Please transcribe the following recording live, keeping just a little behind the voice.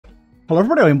Hello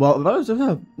everybody, and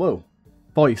whoa,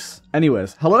 voice.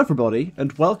 Anyways, hello everybody,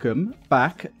 and welcome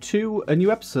back to a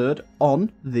new episode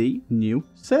on the new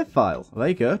save file. There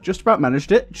you go, just about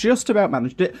managed it,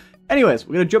 Anyways,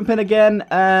 we're gonna jump in again,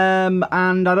 and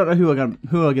I don't know who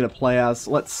we're gonna play as.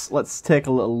 Let's take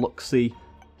a little look-see.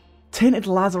 Tainted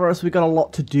Lazarus, we got a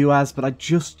lot to do as, but I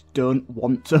just don't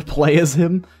want to play as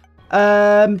him.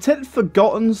 Tainted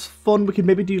Forgotten's fun. We could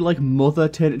maybe do like Mother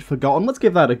Tainted Forgotten. Let's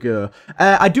give that a go.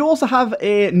 I do also have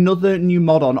another new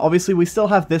mod on. Obviously, we still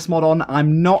have this mod on.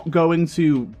 I'm not going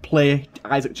to play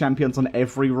Isaac Champions on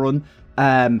every run.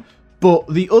 But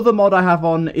the other mod I have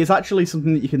on is actually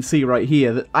something that you can see right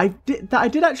here that I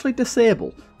did actually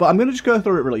disable. But I'm going to just go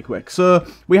through it really quick. So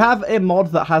we have a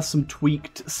mod that has some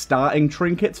tweaked starting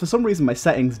trinkets. For some reason, my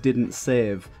settings didn't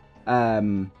save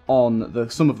on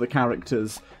some of the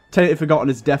characters. Tainted Forgotten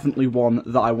is definitely one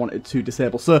that I wanted to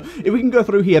disable. So if we can go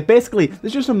through here, basically,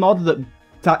 there's just a mod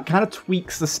that kind of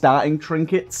tweaks the starting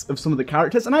trinkets of some of the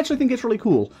characters, and I actually think it's really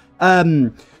cool.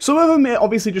 Some of them, it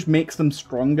obviously just makes them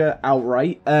stronger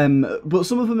outright, but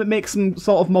some of them, it makes some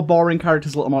sort of more boring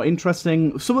characters a little more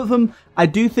interesting. Some of them, I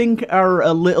do think, are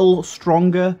a little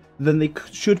stronger than they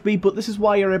should be, but this is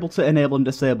why you're able to enable and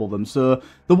disable them. So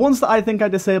the ones that I think I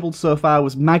disabled so far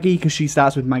was Maggie, because she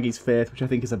starts with Maggie's Faith, which I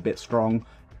think is a bit strong.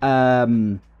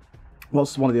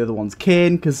 What's one of the other ones?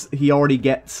 Kane, because he already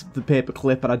gets the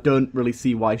paperclip, and I don't really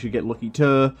see why he should get Lucky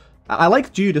Toe. I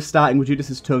like Judas starting with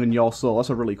Judas's tongue and your soul. That's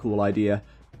a really cool idea.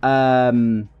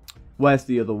 Where's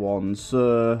the other one?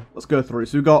 So let's go through.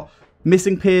 So we've got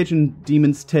Missing Page and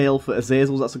Demon's Tale for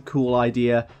Azazel's. That's a cool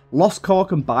idea. Lost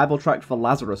Cork and Bible Tract for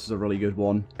Lazarus is a really good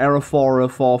one. Error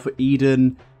 404 for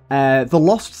Eden. The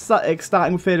Lost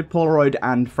starting with Faded Polaroid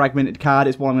and Fragmented Card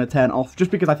is one I'm going to turn off,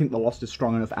 just because I think the Lost is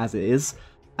strong enough as it is.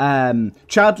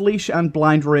 Child Leash and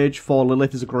Blind Rage for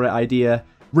Lilith is a great idea.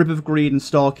 Rib of Greed and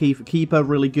Store Key for Keeper,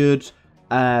 really good.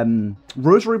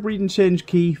 Rosary Breed and Change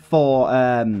Key for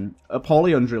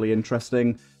Apollyon's really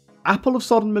interesting. Apple of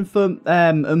Sodom and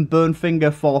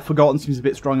Burnfinger for Forgotten seems a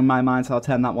bit strong in my mind, so I'll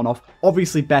turn that one off.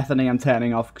 Obviously Bethany I'm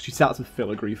turning off, because she starts with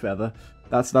Filigree Feather.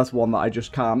 That's one that I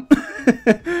just can't.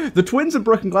 The Twins and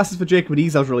Broken Glasses for Jacob and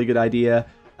Esau's a really good idea.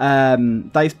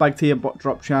 Dice Bag Tea and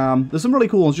Drop Charm. There's some really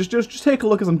cool ones. Just take a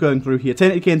look as I'm going through here.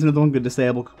 Tainted Kane's another one good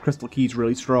disable. Crystal Key's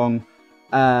really strong.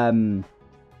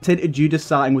 Tainted Judas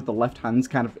starting with the left hand's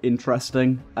kind of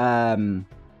interesting.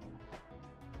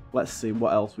 Let's see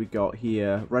what else we got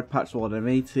here. Red Patch Sword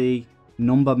M80.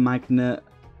 Number Magnet.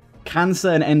 Cancer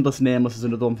and Endless Nameless is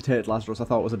another one for Tainted Lazarus I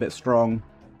thought was a bit strong.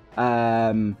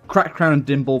 Cracked Crown and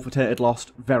Dimble for Tainted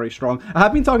Lost, very strong. I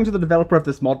have been talking to the developer of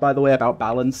this mod, by the way, about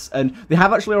balance, and they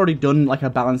have actually already done like a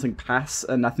balancing pass,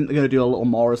 and I think they're going to do a little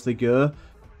more as they go.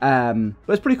 But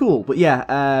it's pretty cool. But yeah,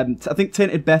 I think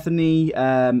Tainted Bethany,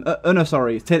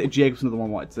 Tainted Jacob's another one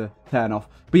I wanted to turn off.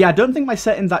 But yeah, I don't think my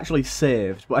settings actually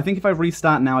saved, but I think if I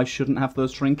restart now, I shouldn't have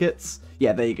those trinkets.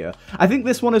 Yeah, there you go. I think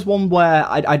this one is one where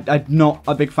I'm not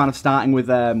a big fan of starting with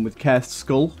Cursed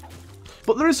Skull.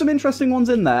 But there is some interesting ones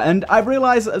in there, and I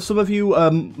realise that some of you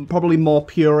are probably more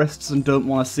purists and don't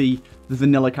want to see the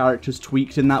vanilla characters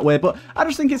tweaked in that way, but I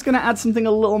just think it's going to add something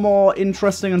a little more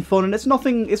interesting and fun, and it's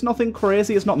nothing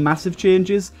crazy, it's not massive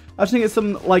changes. I just think it's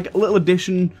some, like, little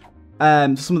addition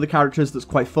to some of the characters that's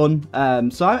quite fun,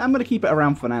 so I'm going to keep it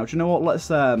around for now. Do you know what, let's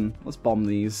bomb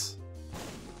these,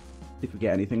 see if we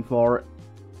get anything for it.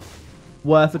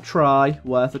 Worth a try,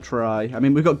 worth a try. I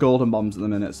mean, we've got golden bombs at the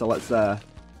minute, so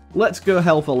let's go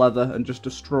hell for leather and just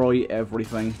destroy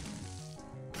everything.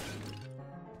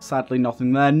 Sadly,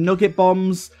 nothing there. Nugget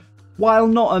bombs, while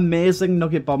not amazing,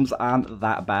 nugget bombs aren't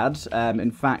that bad. In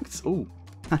fact, ooh,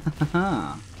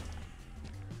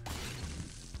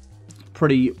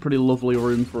 pretty lovely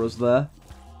room for us there.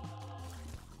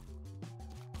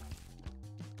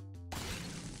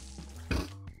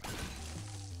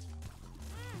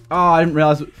 Oh, I didn't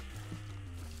realize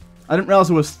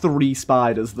there was 3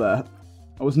 spiders there.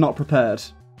 I was not prepared.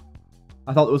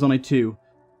 I thought there was only 2.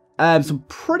 Some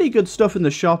pretty good stuff in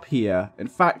the shop here. In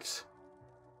fact,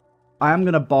 I am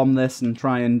going to bomb this and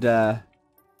try and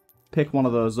pick one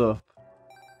of those up.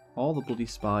 All the bloody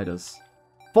spiders.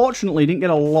 Fortunately, didn't get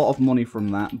a lot of money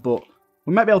from that, but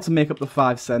we might be able to make up the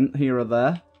 5 cent here or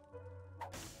there.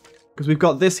 Because we've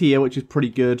got this here, which is pretty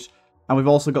good. And we've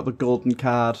also got the golden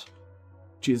card,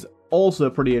 which is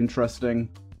also pretty interesting.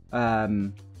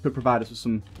 Could provide us with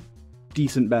some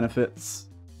decent benefits.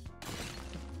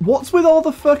 What's with all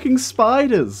the fucking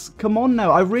spiders? Come on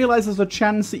now. I realise there's a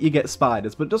chance that you get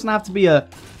spiders, but it doesn't have to be a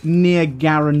near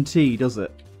guarantee, does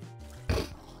it?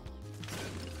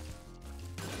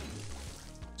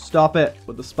 Stop it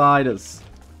with the spiders.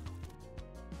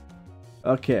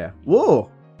 Okay. Whoa.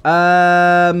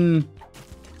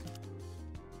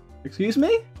 Excuse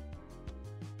me?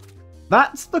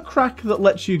 That's the crack that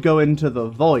lets you go into the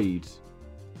void.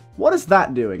 What is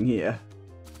that doing here?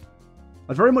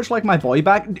 I'd very much like my boy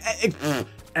back.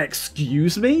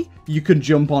 Excuse me? You can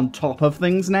jump on top of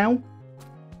things now?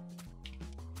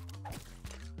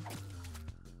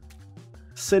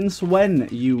 Since when,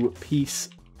 you piece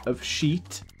of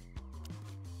sheet?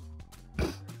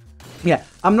 Yeah,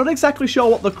 I'm not exactly sure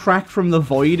what the crack from the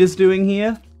void is doing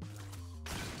here.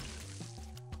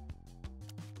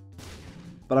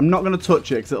 But I'm not going to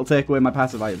touch it because it'll take away my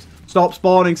passive items. Stop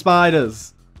spawning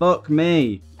spiders! Fuck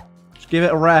me. Just give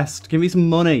it a rest. Give me some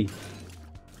money.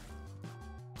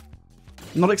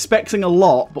 I'm not expecting a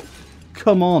lot, but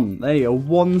come on. There you go.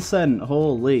 1 cent.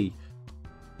 Holy.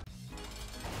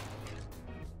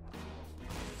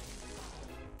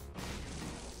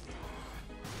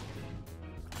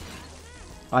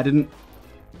 I didn't...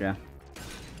 Yeah.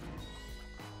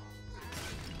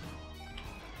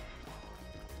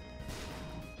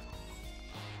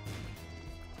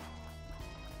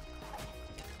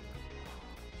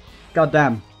 God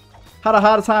damn. Had a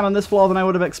harder time on this floor than I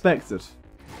would have expected.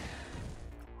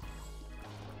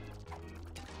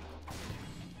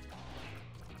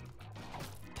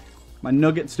 My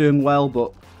nugget's doing well,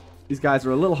 but these guys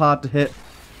are a little hard to hit.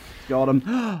 Got him.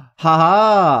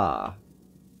 Ha-ha!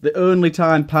 The only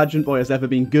time Pageant Boy has ever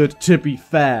been good, to be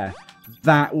fair.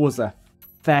 That was a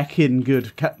feckin'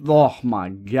 good... Oh my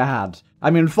god. I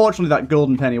mean, unfortunately that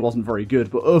golden penny wasn't very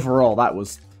good, but overall that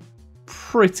was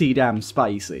pretty damn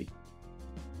spicy.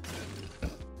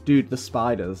 Dude, the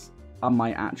spiders. I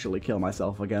might actually kill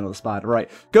myself again with a spider. Right,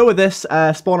 go with this.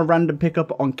 Spawn a random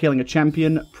pickup on killing a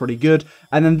champion. Pretty good.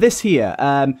 And then this here.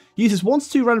 Uses 1 to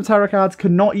 2 random tarot cards.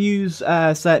 Cannot use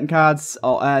certain cards.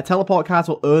 Or teleport cards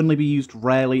will only be used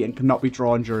rarely and cannot be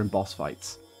drawn during boss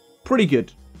fights. Pretty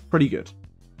good. Pretty good.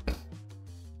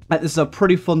 This is a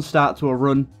pretty fun start to a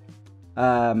run.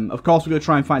 Of course, we're going to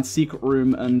try and find secret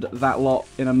room and that lot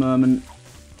in a moment.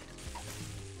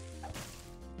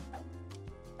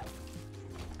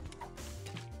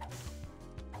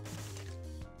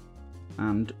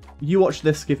 And you watch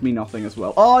this give me nothing as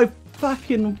well. Oh, I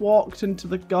fucking walked into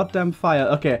the goddamn fire.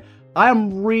 Okay, I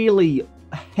am really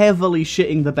heavily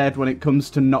shitting the bed when it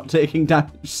comes to not taking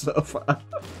damage so far.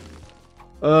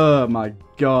 Oh my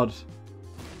god.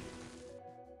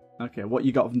 Okay, what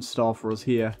you got in store for us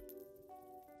here?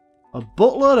 A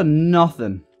buttload of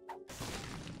nothing.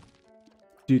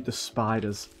 Dude, the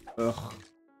spiders. Ugh.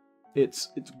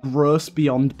 It's gross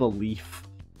beyond belief.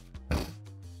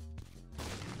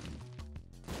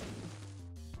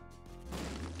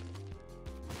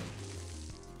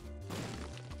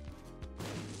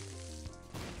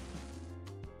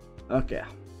 Okay.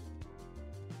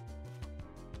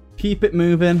 Keep it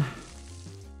moving.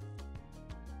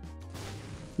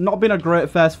 Not been a great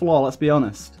first floor, let's be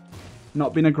honest.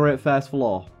 Not been a great first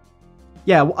floor.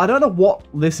 Yeah, I don't know what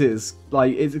this is.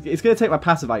 Like, it's going to take my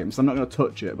passive items, so I'm not going to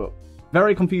touch it, but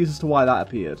very confused as to why that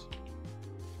appeared.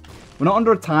 We're not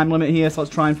under a time limit here, so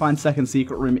let's try and find second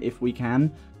secret room if we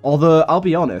can. Although, I'll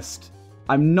be honest,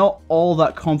 I'm not all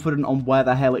that confident on where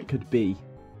the hell it could be.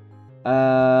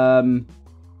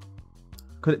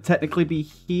 Could it technically be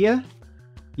here?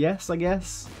 Yes, I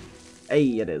guess.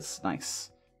 Hey, it is. Nice.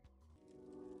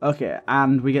 Okay,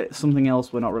 and we get something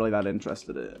else we're not really that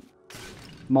interested in.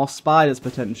 More spiders,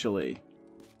 potentially.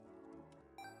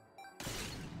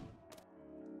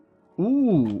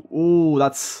 Ooh,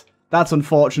 that's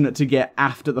unfortunate to get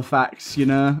after the fact, you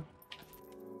know?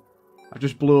 I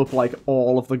just blew up, like,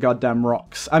 all of the goddamn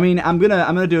rocks. I mean, I'm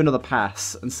gonna do another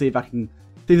pass and see if I can...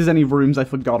 see if there's any rooms I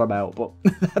forgot about, but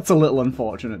that's a little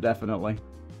unfortunate, definitely.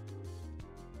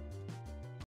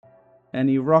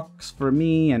 Any rocks for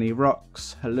me? Any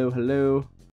rocks? Hello, hello.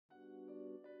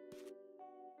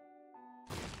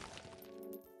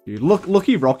 Dude,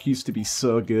 Lucky Rock used to be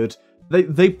so good.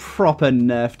 They proper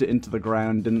nerfed it into the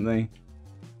ground, didn't they?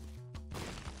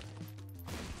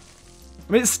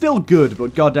 I mean, it's still good,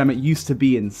 but goddamn, it used to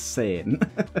be insane.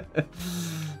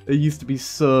 It used to be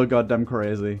so goddamn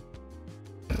crazy.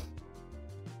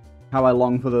 How I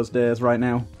long for those days right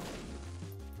now.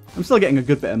 I'm still getting a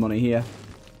good bit of money here.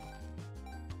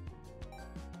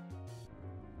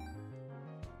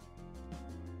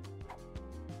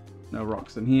 No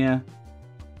rocks in here.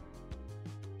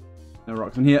 No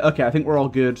rocks in here. Okay, I think we're all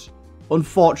good.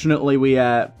 Unfortunately, we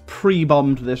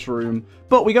pre-bombed this room.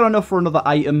 But we got enough for another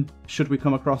item, should we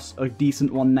come across a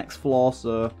decent one next floor,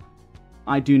 so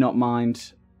I do not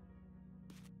mind.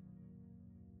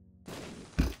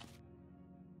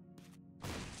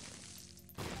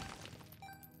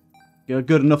 go.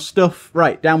 Good enough stuff.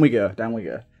 Right, down we go. Down we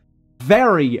go.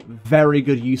 Very, very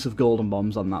good use of golden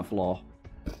bombs on that floor,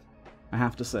 I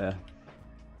have to say.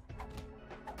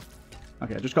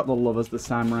 Okay, I just got the lovers this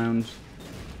time round.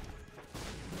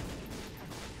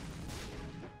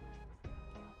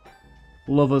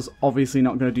 Lovers obviously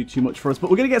not going to do too much for us,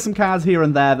 but we're going to get some cards here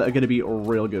and there that are going to be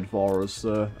real good for us.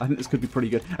 So I think this could be pretty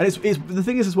good. And the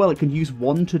thing is as well, it can use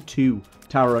 1 to 2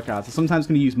 tarot cards. So sometimes it's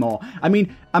going to use more. I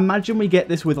mean, imagine we get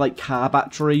this with like car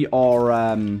battery or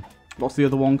what's the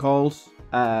other one called?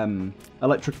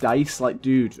 Electric dice. Like,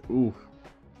 dude, ooh,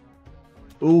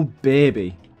 ooh,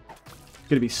 baby, it's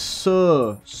going to be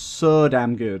so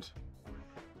damn good.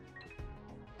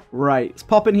 Right, let's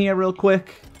pop in here real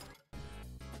quick.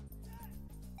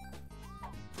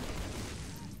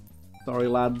 Sorry,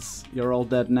 lads. You're all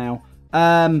dead now.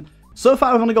 So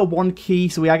far, we've only got 1 key,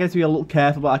 so we are going to be a little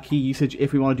careful about our key usage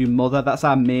if we want to do Mother. That's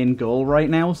our main goal right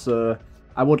now, so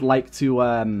I would like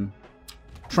to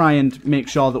try and make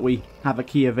sure that we have a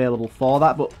key available for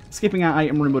that, but skipping our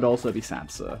item room would also be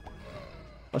sad, so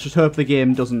let's just hope the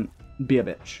game doesn't be a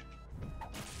bitch.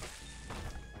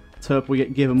 Let's hope we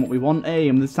get given what we want. Hey,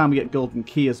 and this time we get golden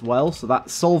key as well, so that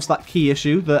solves that key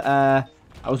issue that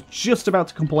I was just about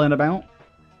to complain about.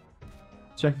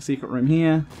 Check the secret room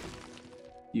here.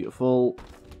 Beautiful.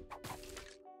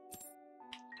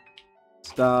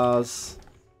 Stars.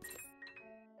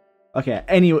 Okay,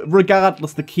 anyway,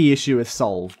 regardless, the key issue is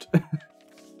solved.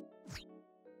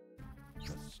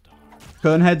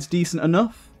 Conehead's decent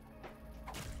enough.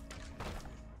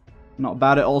 Not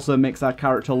bad. It also makes our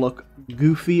character look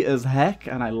goofy as heck,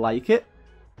 and I like it.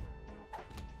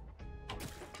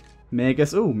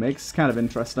 Magus. Ooh, Magus is kind of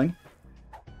interesting.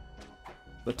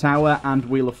 The Tower and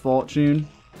Wheel of Fortune.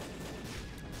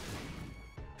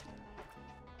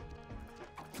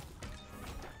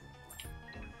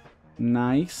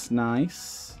 Nice,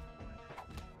 nice.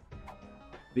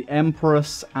 The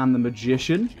Empress and the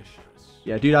Magician.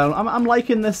 Yeah, dude, I'm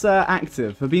liking this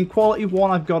active. For being quality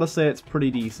 1, I've got to say it's pretty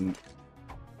decent.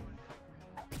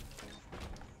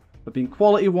 For being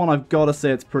quality 1, I've got to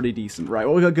say it's pretty decent. Right,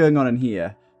 what we got going on in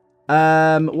here?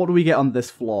 What do we get on this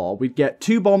floor? We get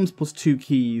 2 bombs plus 2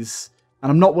 keys.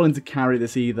 And I'm not willing to carry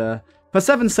this either. For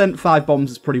 7 cent, 5 bombs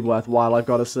is pretty worthwhile, I've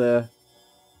got to say.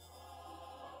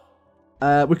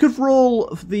 We could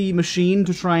roll the machine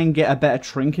to try and get a better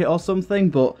trinket or something,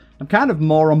 but I'm kind of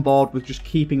more on board with just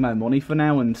keeping my money for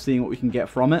now and seeing what we can get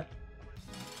from it.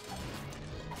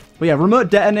 But yeah, remote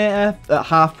detonator at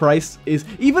half price is,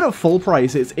 even at full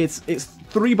price, it's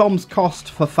 3 bombs cost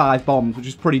for 5 bombs, which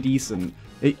is pretty decent.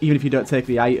 Even if you don't take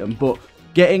the item, but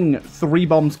getting 3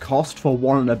 bombs cost for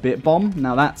 1 and a bit bomb,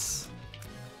 now that's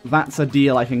a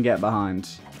deal I can get behind.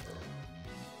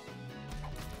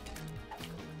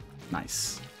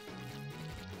 Nice.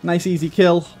 Nice easy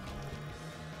kill.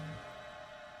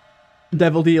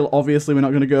 Devil Deal, obviously we're not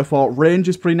going to go for. Range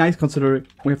is pretty nice considering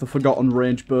we have the Forgotten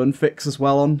Range burn fix as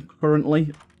well on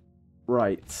currently.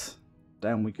 Right.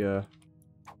 Down we go.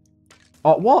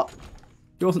 Oh, what?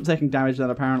 He wasn't taking damage then,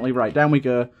 apparently. Right, down we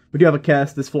go. We do have a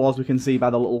curse. This floor, as we can see by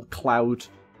the little cloud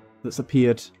that's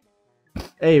appeared.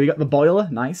 Hey, we got the boiler.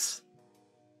 Nice.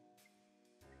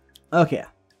 Okay.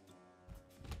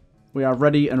 We are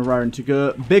ready and raring to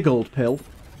go. Big old pill.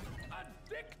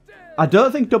 I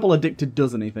don't think double addicted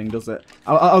does anything, does it?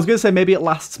 I was going to say maybe it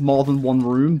lasts more than 1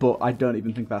 room, but I don't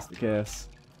even think that's the case.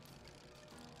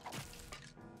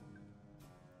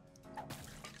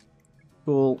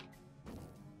 Cool.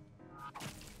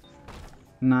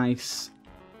 Nice.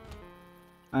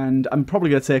 And I'm probably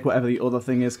going to take whatever the other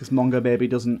thing is, because Mongo Baby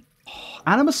doesn't... Oh,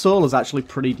 Anima Soul is actually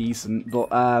pretty decent,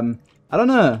 but I don't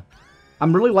know.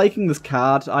 I'm really liking this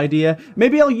card idea.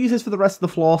 Maybe I'll use this for the rest of the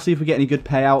floor, see if we get any good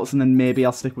payouts, and then maybe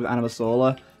I'll stick with Anima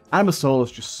Solar. Anima Solar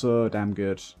is just so damn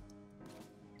good.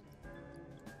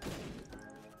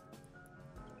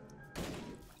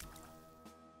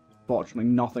 Fortunately,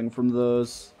 nothing from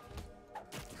those.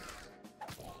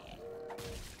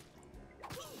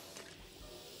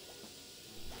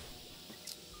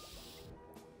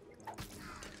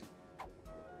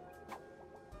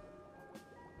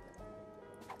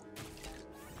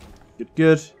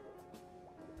 Good.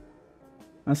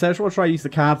 And so I just want to try to use the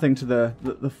card thing to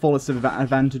the fullest of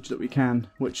advantage that we can,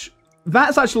 which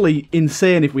that's actually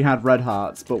insane if we had red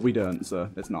hearts, but we don't, so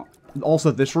it's not.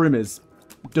 Also, this room is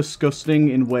disgusting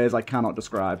in ways I cannot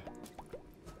describe.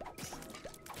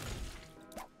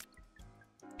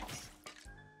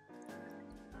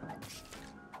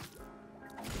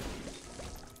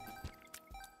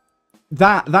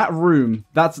 That room,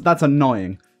 that's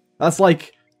annoying. That's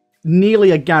like nearly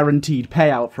a guaranteed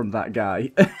payout from that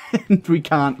guy, and we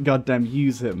can't goddamn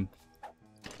use him.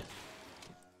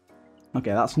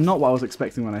 Okay, that's not what I was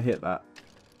expecting when I hit that.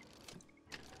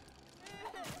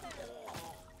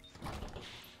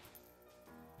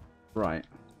 Right.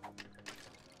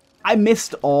 I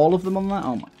missed all of them on that?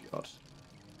 Oh my god.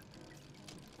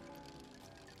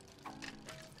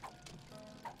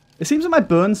 It seems that my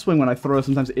burn swing when I throw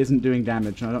sometimes isn't doing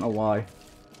damage, and I don't know why.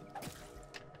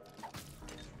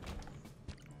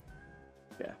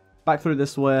 Yeah. Back through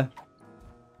this way.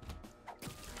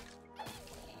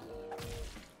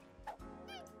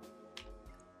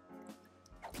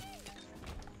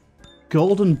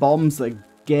 Golden bombs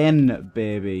again,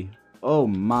 baby. Oh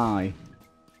my.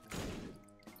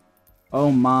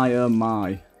 Oh my, oh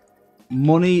my.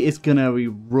 Money is gonna be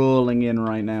rolling in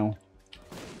right now.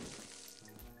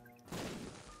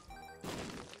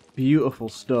 Beautiful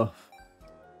stuff.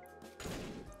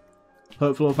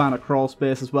 Hopefully we'll find a crawl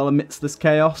space as well amidst this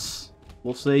chaos.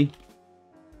 We'll see.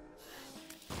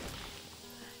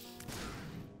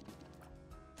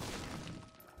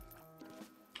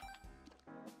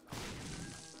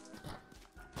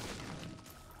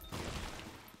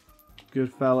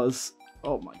 Good fellas.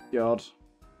 Oh my god.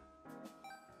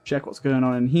 Check what's going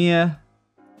on in here.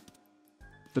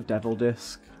 The devil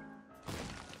disc.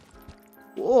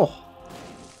 Oh,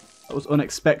 that was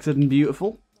unexpected and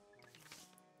beautiful.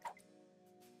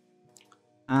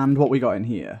 And what we got in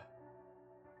here?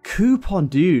 Coupon,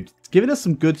 dude. It's giving us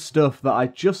some good stuff that I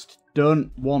just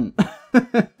don't want.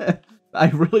 I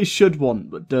really should want,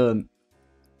 but don't.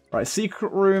 Right,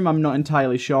 secret room, I'm not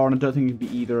entirely sure, and I don't think it'd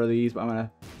be either of these, but I'm going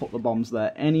to put the bombs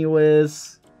there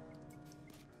anyways.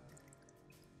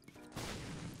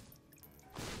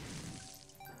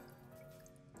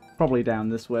 Probably down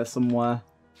this way somewhere.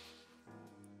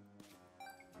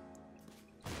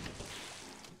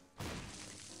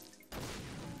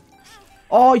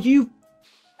 Oh, you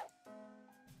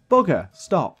bugger.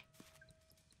 Stop.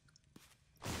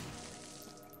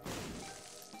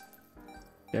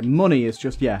 Yeah, money is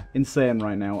just, yeah, insane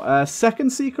right now. Second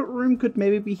secret room could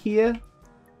maybe be here.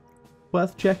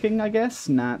 Worth checking, I guess?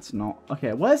 Nah, it's not.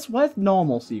 Okay, where's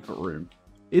normal secret room?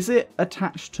 Is it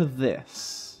attached to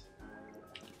this?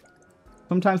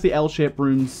 Sometimes the L-shaped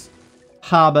rooms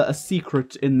harbour a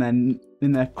secret in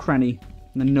their cranny,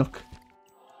 in the nook.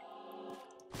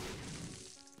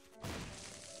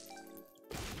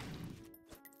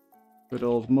 Good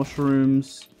old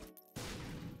mushrooms.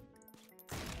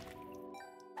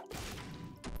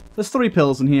 There's 3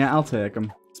 pills in here, I'll take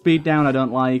them. Speed down I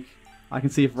don't like. I can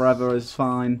see forever is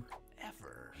fine.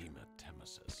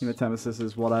 Hematemesis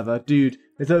is whatever. Dude,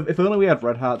 if only we had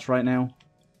red hearts right now.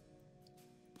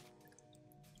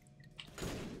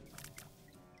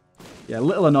 Yeah, a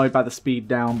little annoyed by the speed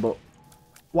down, but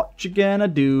what you gonna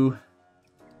do?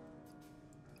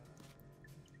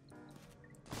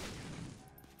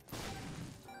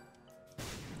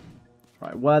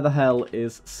 Right, where the hell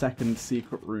is second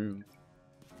secret room?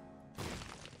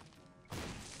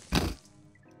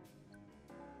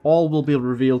 All will be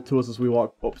revealed to us as we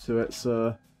walk up to it,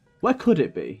 so... Where could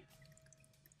it be?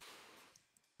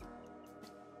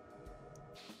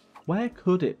 Where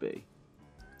could it be?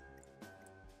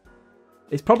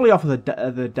 It's probably off of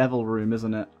the devil room,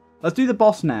 isn't it? Let's do the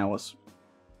boss now. Let's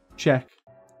check.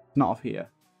 Not off here.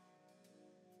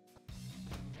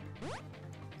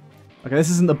 Okay, this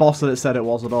isn't the boss that it said it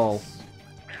was at all.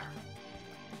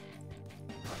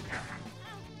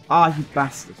 Ah, you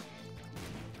bastard.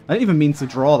 I didn't even mean to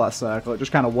draw that circle, it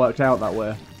just kind of worked out that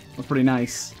way. It was pretty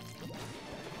nice.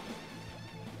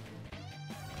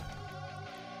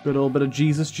 Good old bit of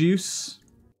Jesus juice.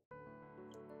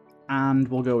 And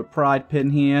we'll go with Pride Pin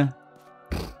here.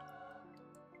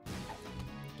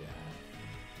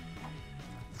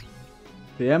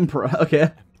 The Emperor,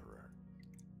 okay.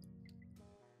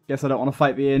 Guess I don't want to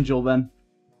fight the Angel then.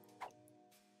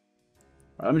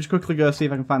 Right, let me just quickly go see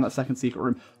if I can find that second secret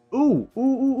room. Ooh, ooh,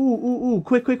 ooh, ooh, ooh, ooh.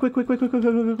 Quick, quick, quick, quick, quick, quick, quick,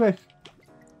 quick, quick, quick.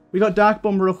 We got Dark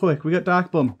Bum real quick. We got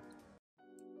Dark Bum.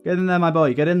 Get in there, my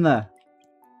boy. Get in there.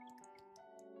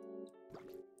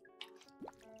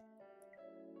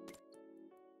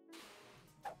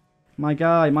 My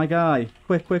guy, my guy.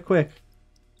 Quick, quick, quick.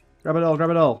 Grab it all, grab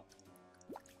it all.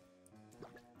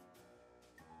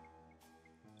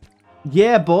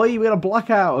 Yeah, boy. We got a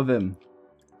blackout of him.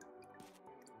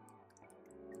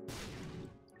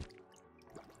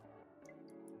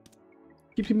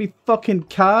 Keeps giving me fucking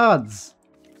cards.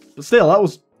 But still, that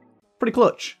was pretty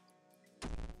clutch.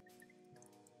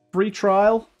 Free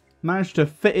trial. Managed to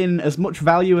fit in as much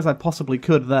value as I possibly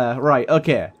could there. Right,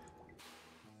 okay.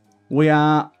 We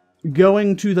are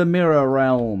going to the Mirror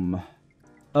Realm.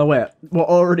 Oh wait, we're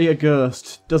already a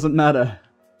ghost. Doesn't matter.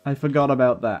 I forgot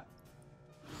about that.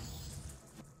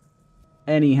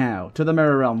 Anyhow, to the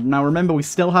Mirror Realm. Now remember, we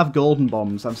still have golden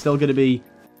bombs. I'm still going to be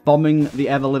bombing the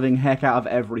ever-living heck out of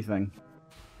everything.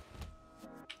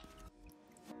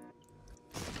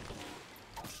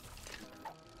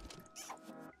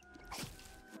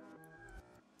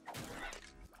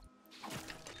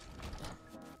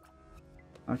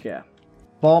 Okay.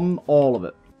 Bomb all of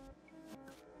it.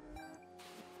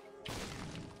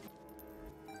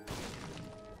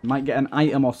 Might get an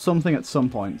item or something at some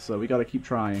point, so we gotta keep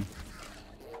trying.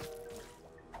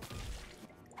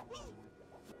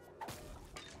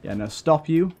 Yeah, no, stop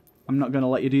you. I'm not gonna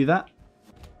let you do that.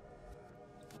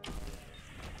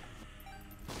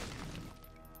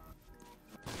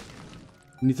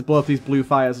 We need to blow up these blue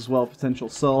fires as well. Potential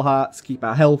soul hearts. Keep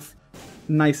our health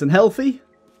nice and healthy.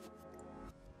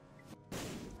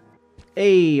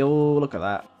 Hey, oh, look at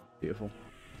that. Beautiful.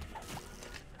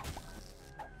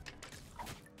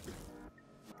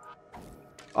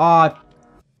 Ah,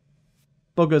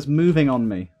 bugger's moving on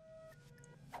me.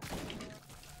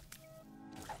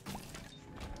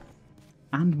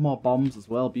 And more bombs as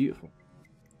well. Beautiful.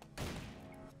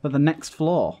 For the next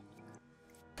floor.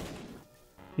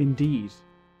 Indeed.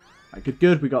 Right, good,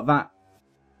 good. We got that.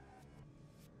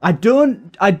 I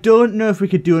don't know if we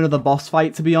could do another boss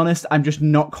fight, to be honest. I'm just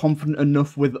not confident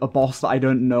enough with a boss that I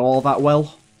don't know all that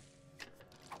well.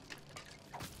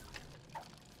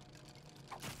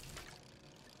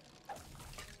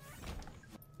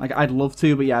 Like, I'd love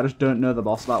to, but yeah, I just don't know the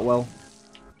boss that well.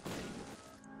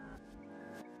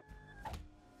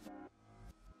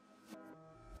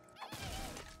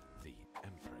 The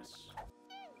Empress.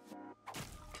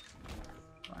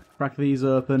 Right, crack these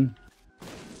open.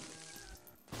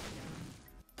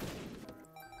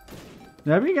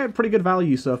 Yeah, we get pretty good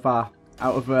value so far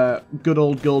out of good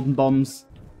old golden bombs.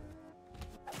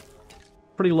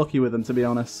 Pretty lucky with them, to be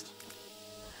honest.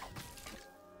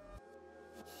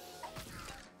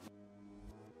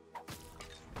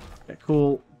 Okay,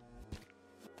 cool.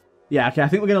 Yeah, okay, I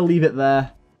think we're going to leave it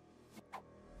there.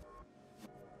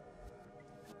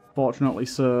 Fortunately,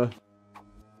 so.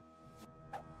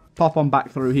 Pop on back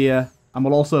through here. And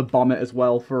we'll also bomb it as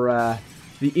well for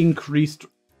the increased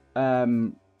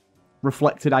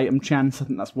reflected item chance. I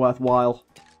think that's worthwhile.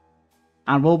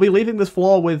 And we'll be leaving this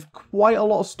floor with quite a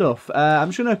lot of stuff. I'm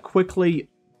just going to quickly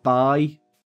buy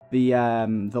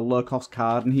the low-cost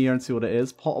card in here and see what it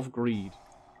is. Pot of Greed.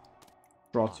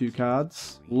 Draw 2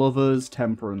 cards. Lovers,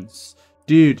 Temperance.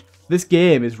 Dude, this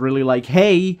game is really like,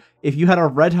 hey, if you had a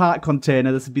red heart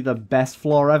container, this would be the best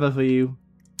floor ever for you.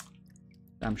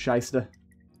 Damn shyster.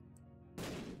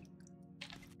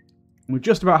 We're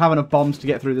just about having enough bombs to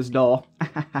get through this door.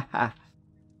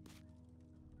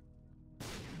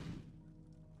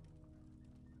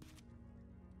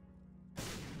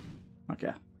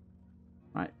 Okay.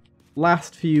 Right.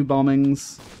 Last few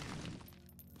bombings.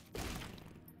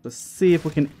 Let's see if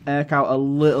we can eke out a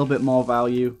little bit more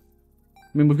value.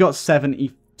 I mean, we've got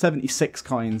 76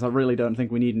 coins. I really don't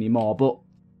think we need any more, but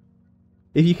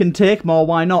if you can take more,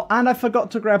 why not? And I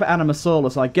forgot to grab Anima Solar,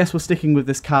 so I guess we're sticking with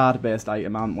this card-based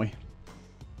item, aren't we?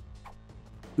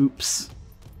 Oops.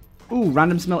 Ooh,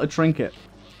 random smelted trinket.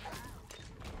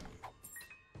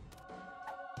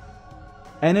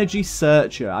 Energy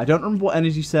Searcher. I don't remember what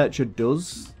Energy Searcher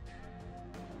does.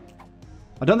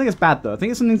 I don't think it's bad, though. I think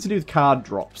it's something to do with card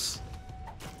drops.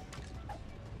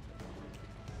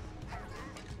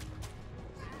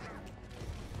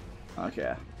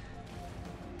 Okay.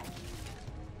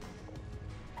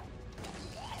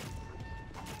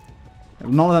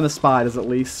 None of them are spiders, at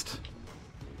least.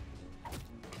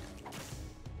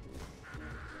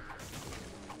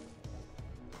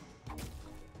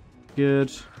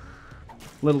 Good.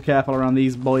 Little careful around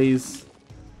these boys.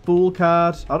 Fool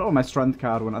card. I don't know where my strength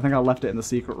card went. I think I left it in the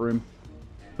secret room.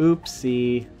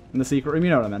 Oopsie. In the secret room, you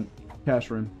know what I meant.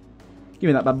 Cash room. Give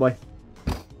me that bad boy.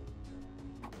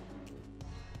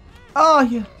 Oh,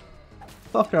 yeah.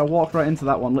 Fuck, I walked right into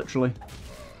that one, literally.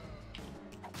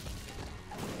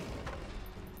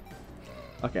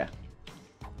 Okay.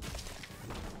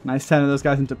 Nice 10 of those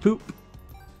guys into poop.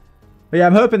 But yeah,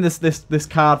 I'm hoping this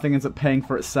card thing ends up paying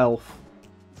for itself.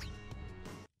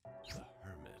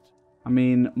 I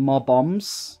mean, more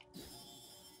bombs.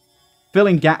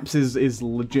 Filling gaps is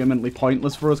legitimately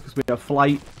pointless for us because we have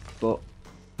flight, but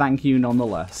thank you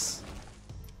nonetheless.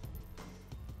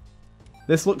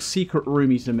 This looks secret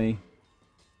roomy to me.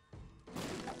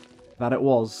 That it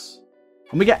was.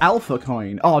 And we get Alpha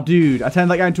Coin. Oh, dude, I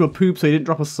turned that guy into a poop so he didn't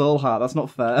drop a soul heart. That's not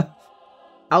fair.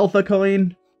 Alpha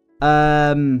Coin.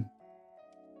 We'll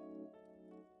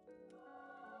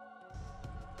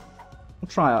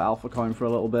try out Alpha Coin for a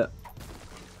little bit.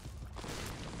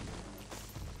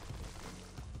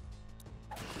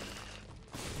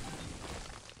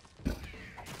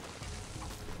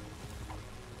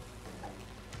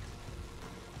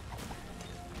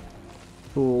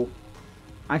 Cool.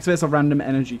 Activates a random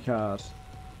energy card.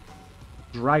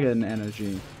 Dragon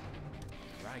energy.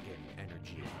 Dragon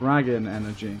energy. Dragon energy. Dragon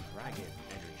energy.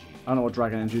 I don't know what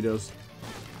dragon energy does.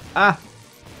 Ah!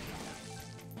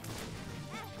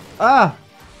 Ah!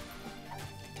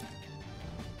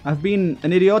 I've been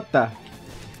an idiota.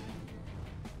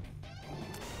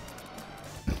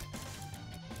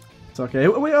 It's okay.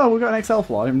 We got an XL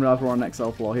floor. I didn't realize we're on an XL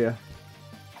floor here.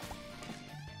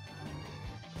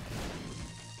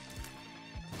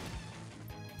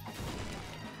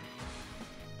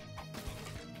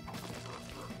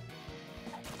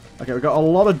 Okay, we got a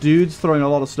lot of dudes throwing a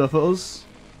lot of stuff at us.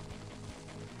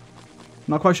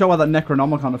 Not quite sure where that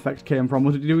Necronomicon effect came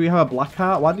from. Do we have a black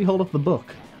heart? Why did he hold up the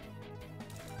book?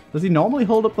 Does he normally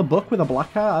hold up the book with a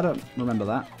black heart? I don't remember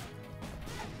that.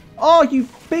 Oh, you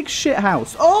big shit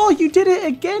house. Oh, you did it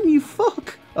again, you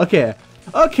fuck. Okay.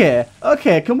 Okay.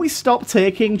 Okay. Can we stop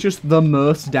taking just the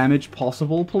most damage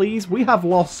possible, please? We have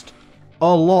lost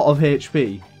a lot of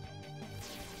HP.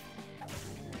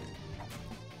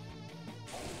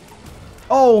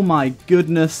 Oh my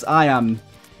goodness, I am...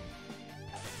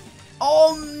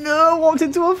 Oh no, walked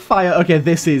into a fire. Okay,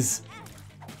 this is...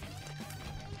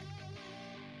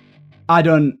 I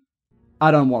don't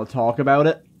want to talk about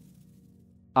it.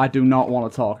 I do not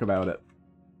want to talk about it.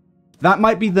 That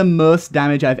might be the most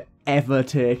damage I've ever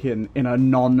taken in a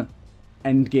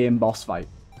non-endgame boss fight.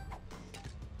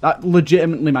 That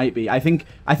legitimately might be. I think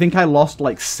I lost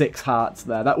like 6 hearts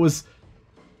there. That was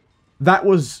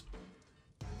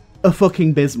a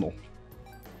fucking abysmal.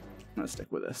 I'm gonna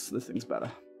stick with this. This thing's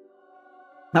better.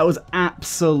 That was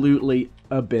absolutely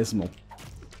abysmal.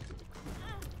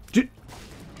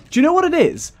 Do you know what it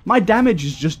is? My damage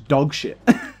is just dog shit.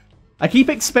 I keep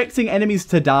expecting enemies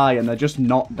to die and they're just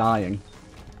not dying.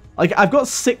 Like, I've got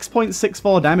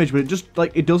 6.64 damage, but it just,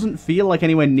 like, it doesn't feel like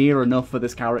anywhere near enough for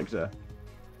this character.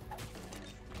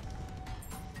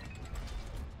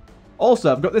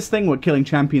 Also, I've got this thing where killing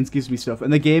champions gives me stuff,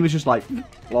 and the game is just like,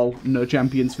 lol, no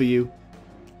champions for you.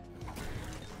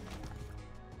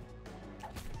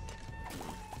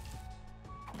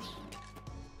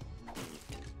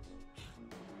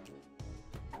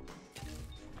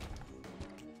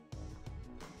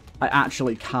 I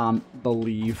actually can't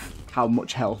believe how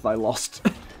much health I lost.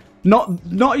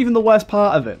 Not even the worst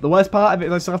part of it. The worst part of it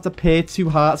is I still have to pay 2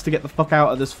 hearts to get the fuck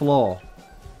out of this floor.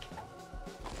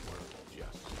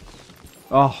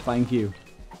 Oh, thank you.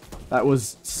 That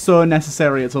was so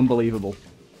necessary, it's unbelievable.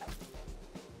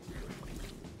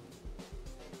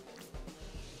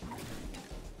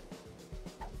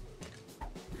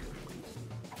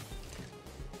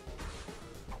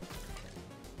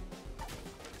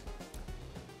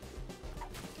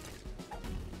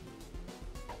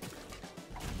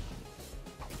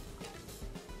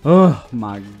 Oh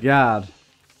my god.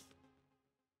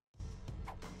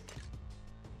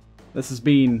 This has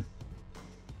been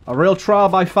a real trial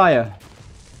by fire.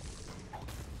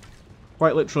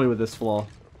 Quite literally with this floor.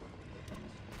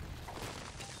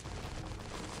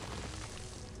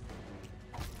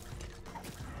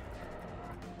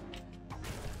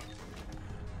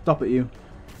 Stop it, you.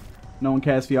 No one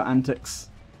cares for your antics.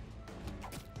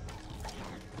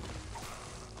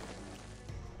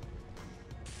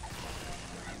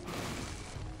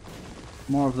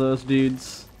 More of those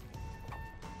dudes.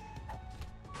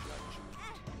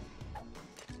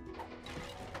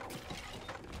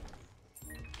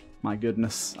 My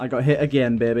goodness. I got hit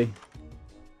again, baby.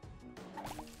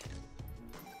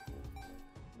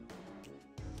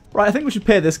 Right, I think we should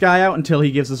pay this guy out until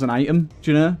he gives us an item.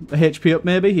 Do you know? A HP up,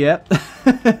 maybe? Yep.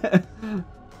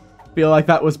 Feel like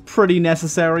that was pretty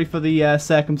necessary for the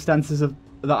circumstances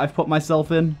that I've put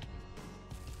myself in.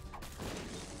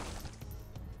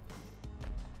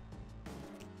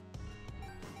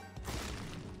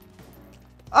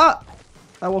 Ah!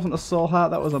 That wasn't a soul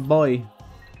heart, that was a boy.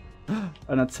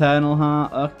 An eternal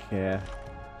heart? Okay.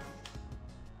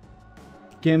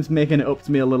 Game's making it up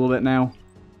to me a little bit now.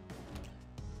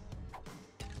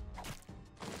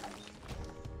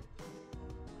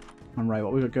 Alright,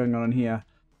 what we got going on in here?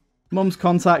 Mum's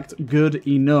contact, good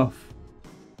enough.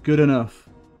 Good enough.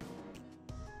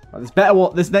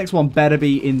 Right, this next one better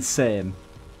be insane.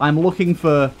 I'm looking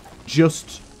for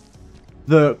just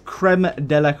the creme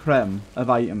de la creme of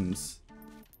items.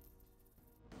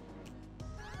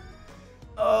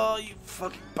 Oh, you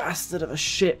fucking bastard of a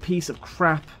shit piece of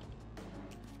crap.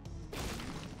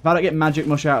 If I don't get Magic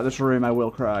Mush out of this room, I will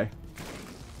cry.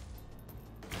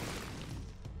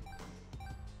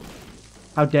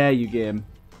 How dare you, game.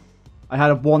 I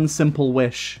had one simple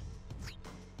wish.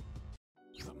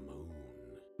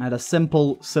 I had a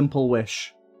simple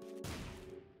wish.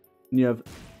 And you have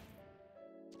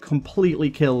completely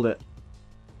killed it.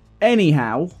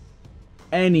 Anyhow.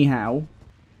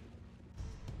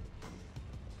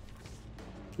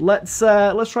 Let's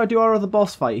try to do our other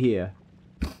boss fight here.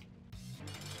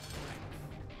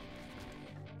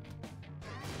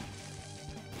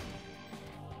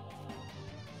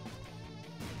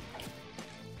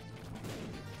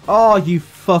 Oh, you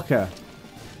fucker.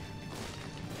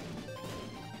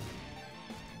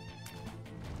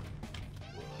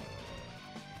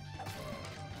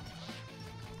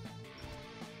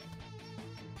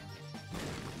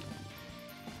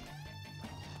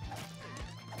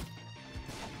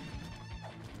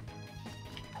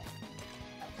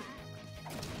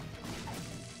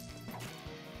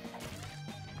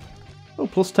 Oh,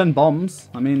 plus 10 bombs.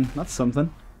 I mean, that's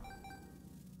something.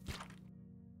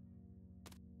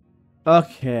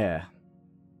 Okay.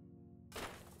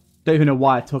 Don't even know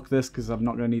why I took this, because I'm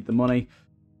not going to need the money.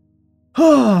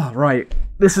 Right.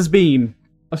 This has been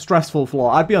a stressful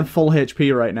floor. I'd be on full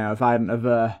HP right now if I hadn't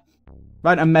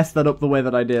have messed that up the way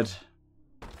that I did.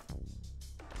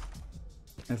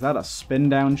 Is that a spin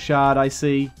down shard I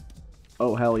see?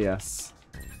 Oh, hell yes.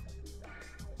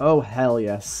 Oh, hell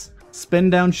yes.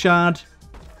 Spin down shard.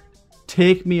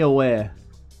 Take me away.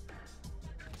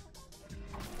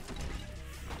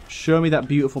 Show me that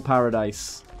beautiful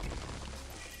paradise.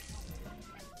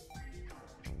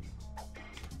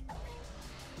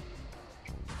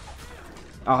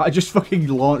 Oh, I just fucking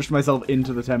launched myself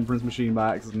into the temperance machine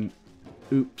by accident.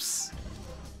 Oops.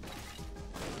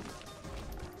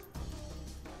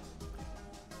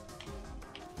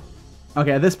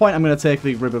 Okay, at this point I'm going to take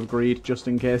the Rib of Greed just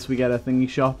in case we get a thingy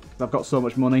shop. Because I've got so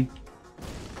much money.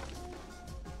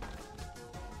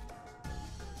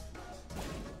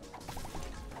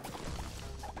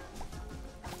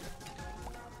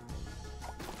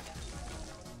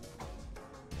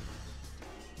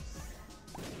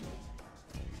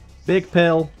 Big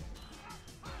pill.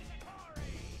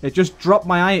 It just dropped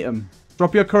my item.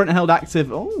 Drop your current held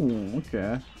active. Oh,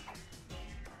 okay.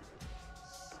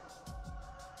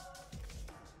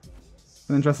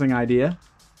 An interesting idea.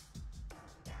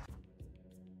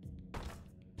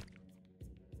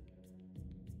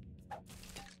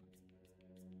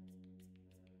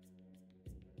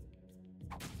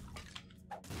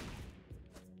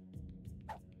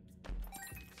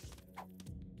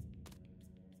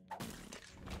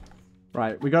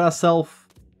 Right, we got ourselves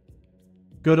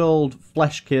good old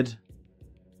Flesh Kid.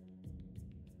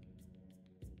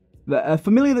 The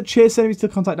familiar that chase enemies to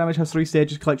contact damage has 3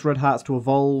 stages, collects red hearts to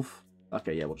evolve.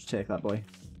 Okay, yeah, we'll just take that boy.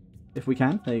 If we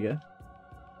can. There you go.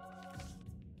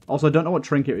 Also, I don't know what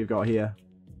trinket we've got here.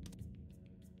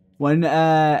 When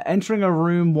entering a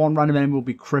room, one random enemy will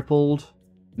be crippled.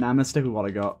 Nah, I'm going to stick with what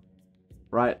I got.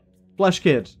 Right. Flesh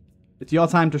Kid, it's your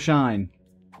time to shine.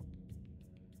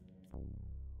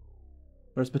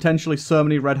 There's potentially so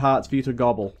many red hearts for you to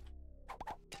gobble.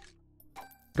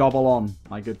 Gobble on,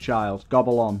 my good child.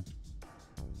 Gobble on.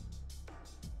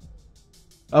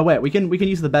 Oh wait, we can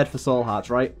use the bed for soul hearts,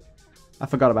 right? I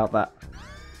forgot about that.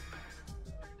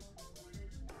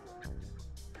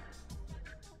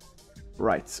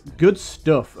 Right, good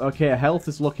stuff. Okay, health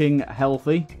is looking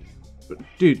healthy.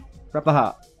 Dude, grab the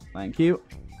heart. Thank you.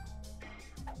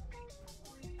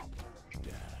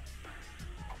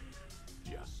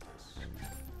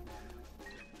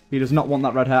 He does not want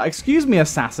that red hair. Excuse me,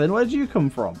 assassin. Where did you come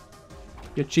from?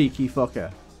 You cheeky fucker.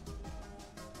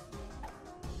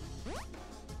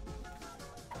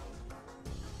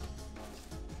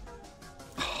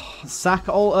 Sack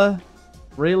altar?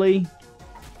 Really?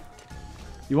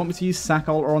 You want me to use sack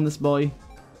altar on this boy?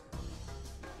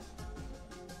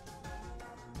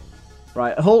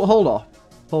 Right, hold off.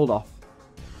 Hold off.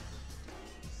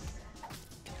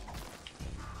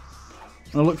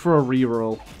 I'm gonna look for a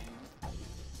reroll.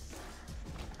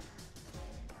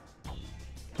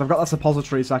 I've got that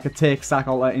suppository, so I could take sack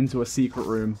altar into a secret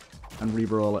room and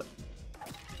re-roll it.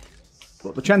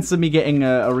 But the chances of me getting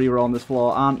a reroll on this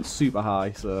floor aren't super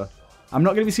high, so I'm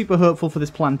not going to be super hopeful for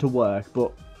this plan to work,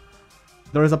 but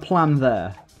there is a plan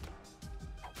there.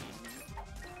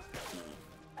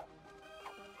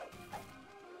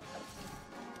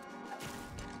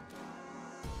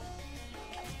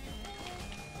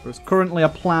 There's currently a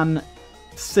plan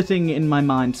sitting in my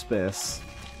mind space.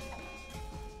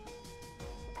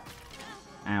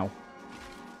 Ow.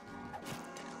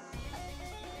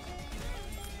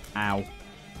 Ow.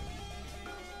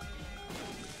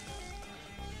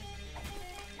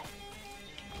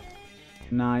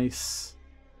 Nice.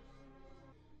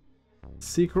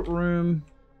 Secret room.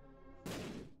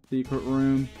 Secret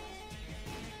room.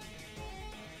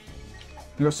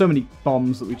 We've got so many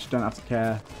bombs that we just don't have to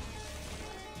care.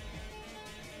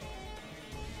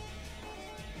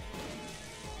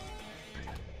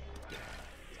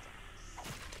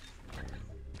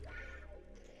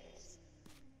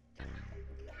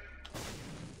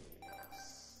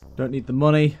 Don't need the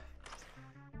money.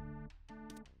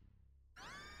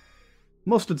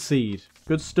 Mustard seed.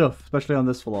 Good stuff, especially on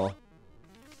this floor.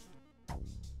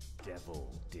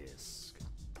 Devil disc.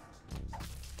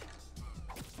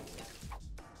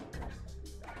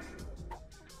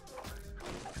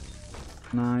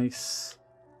 Nice.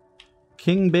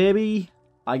 King baby,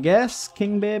 I guess.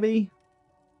 King baby.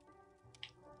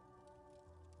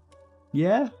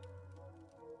 Yeah?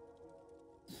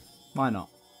 Why not?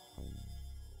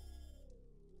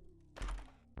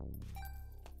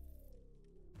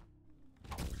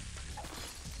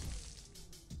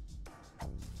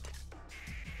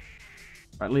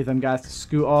 Right, leave them guys to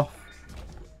scoot off.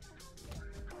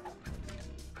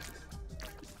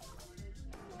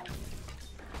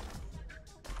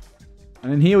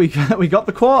 And in here we got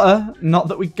the quarter. Not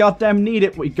that we goddamn need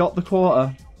it, but we got the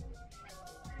quarter.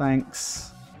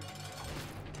 Thanks.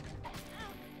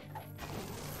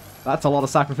 That's a lot of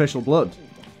sacrificial blood.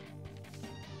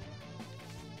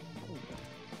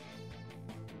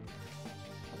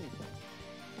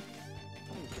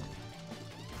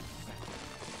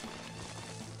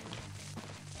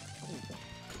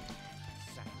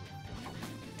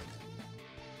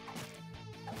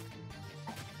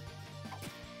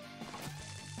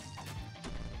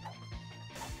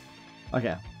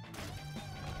 Okay.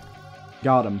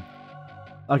 Got him.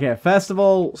 Okay, first of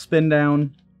all, spin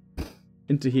down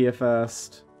into here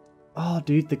first. Oh,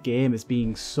 dude, the game is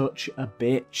being such a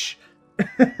bitch.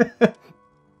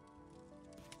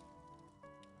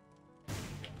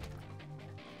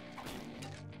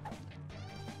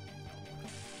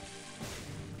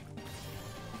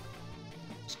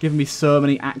 It's giving me so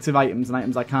many active items and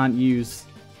items I can't use.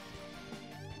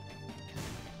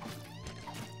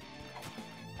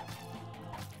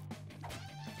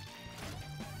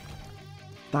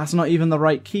 That's not even the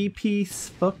right key piece.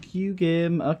 Fuck you,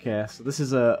 game. Okay, so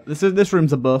this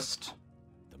room's a bust.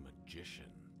 The magician.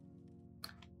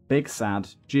 Big sad.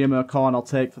 GMO corn I'll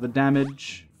take for the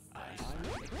damage.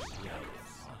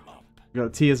 Got a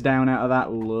tears down out of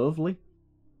that. Lovely.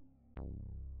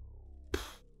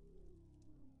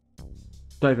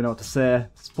 Don't even know what to say.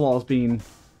 This floor's been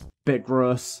a bit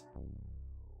gross.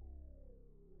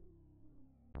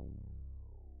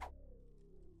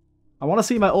 I want to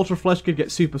see my Ultra Flesh Kid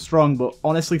get super strong, but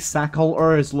honestly, Sack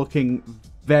Halter is looking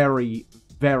very,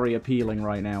 very appealing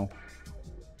right now.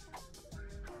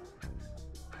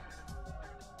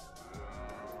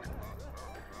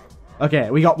 Okay,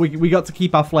 we got to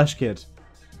keep our Flesh Kid.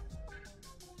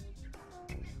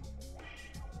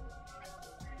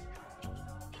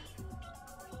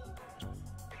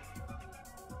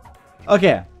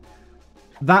 Okay,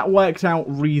 that worked out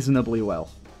reasonably well.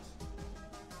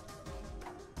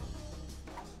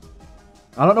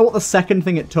 I don't know what the second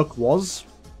thing it took was,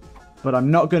 but I'm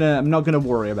not gonna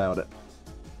worry about it.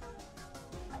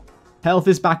 Health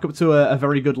is back up to a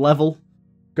very good level.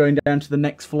 Going down to the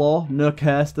next floor. No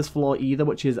curse this floor either,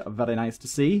 which is very nice to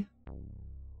see.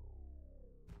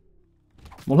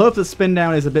 We'll hope that spin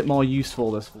down is a bit more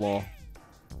useful this floor.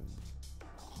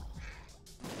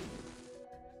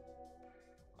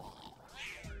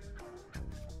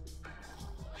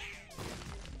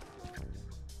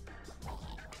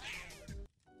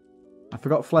 I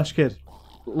forgot Flesh Kid.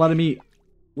 Let him eat.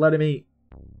 Let him eat.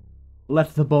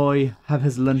 Let the boy have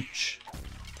his lunch.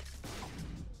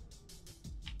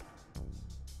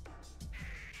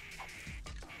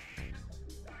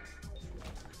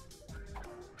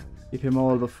 Give him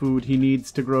all the food he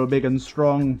needs to grow big and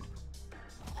strong.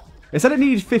 It said it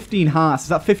needed 15 hearts. Is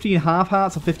that 15 half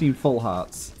hearts or 15 full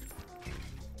hearts?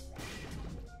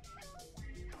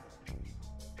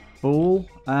 Fool.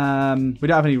 We don't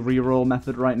have any reroll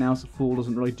method right now, so Fool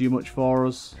doesn't really do much for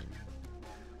us.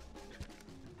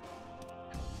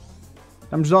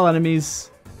 Damages all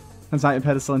enemies. Turns item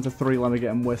pedestal into 3. Let me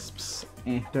get him wisps.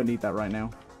 Don't need that right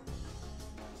now.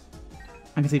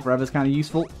 I can see forever is kind of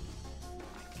useful.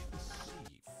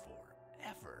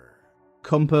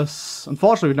 Compass.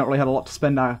 Unfortunately, we've not really had a lot to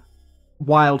spend our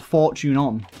wild fortune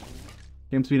on.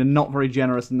 Game's been not very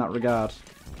generous in that regard.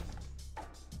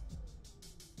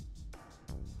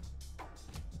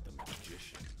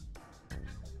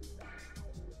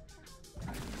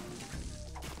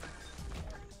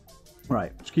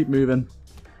 Right, just keep moving.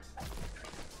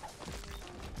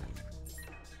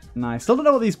 Nice. Still don't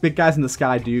know what these big guys in the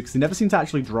sky do, because they never seem to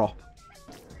actually drop.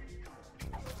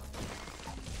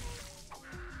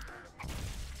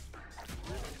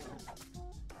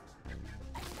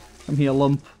 Come here,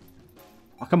 lump.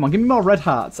 Oh, come on, give me more red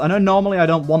hearts. I know normally I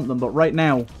don't want them, but right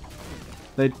now,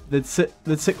 they'd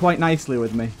sit quite nicely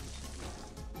with me.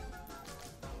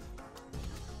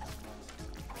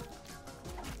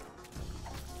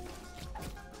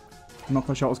 I'm not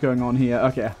quite sure what's going on here.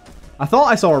 Okay. I thought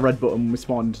I saw a red button when we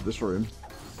spawned into this room.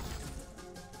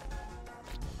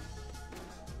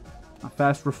 My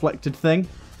first reflected thing.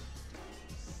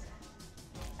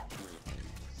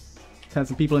 Turn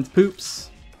some people into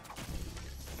poops.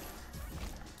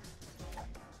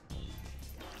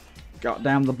 Got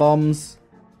down the bombs.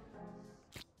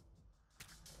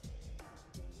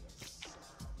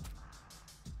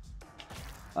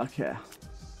 Okay.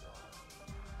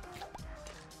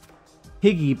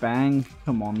 Piggy bang.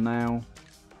 Come on now.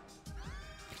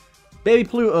 Baby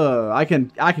Pluto. I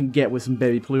can get with some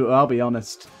baby Pluto, I'll be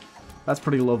honest. That's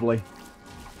pretty lovely.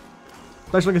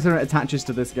 Especially considering it attaches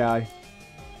to this guy.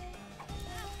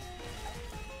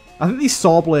 I think these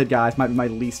Sawblade guys might be my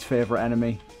least favorite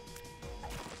enemy.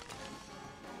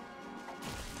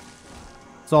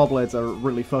 Sawblades are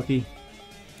really fucky.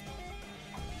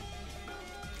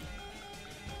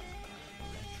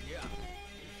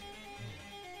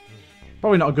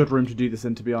 Probably not a good room to do this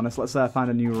in, to be honest. Let's find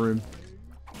a new room.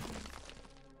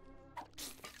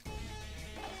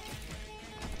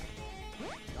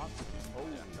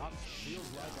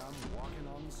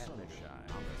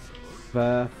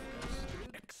 There.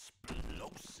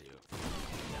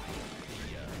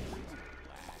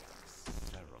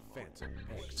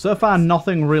 So far,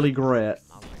 nothing really great.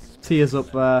 Tears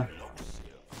up there.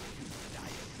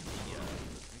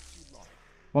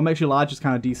 What makes you large is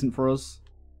kind of decent for us.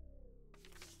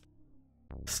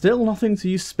 Still nothing to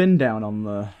use spin down on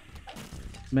the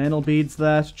mantle beads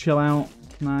there to chill out.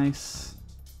 Nice.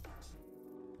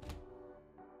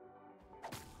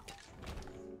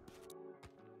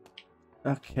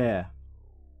 Okay.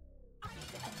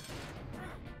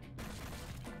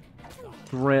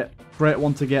 Great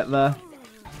one to get there.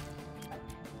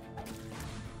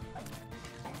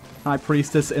 High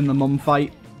Priestess in the mum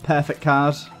fight. Perfect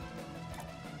card.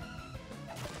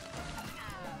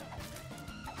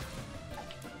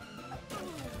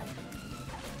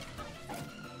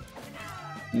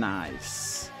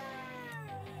 Nice.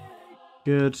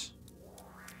 Good.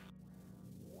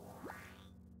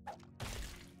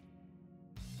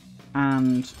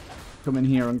 And come in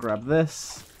here and grab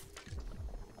this.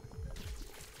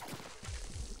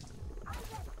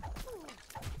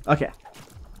 Okay.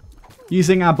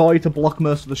 Using our boy to block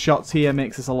most of the shots here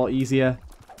makes this a lot easier.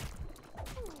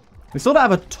 We still don't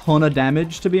have a ton of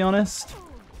damage, to be honest.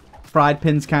 Pride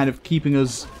Pin's kind of keeping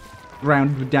us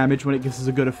grounded with damage when it gives us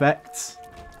a good effect.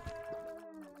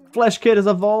 Flesh Kid has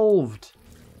evolved.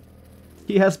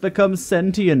 He has become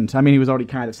sentient. I mean, he was already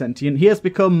kind of sentient. He has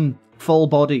become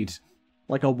full-bodied,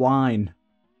 like a wine.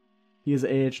 He has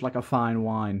aged like a fine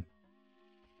wine.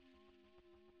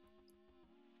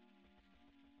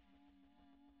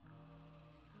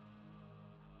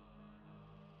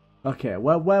 Okay,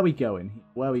 where are we going?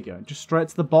 Where are we going? Just straight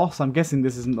to the boss? I'm guessing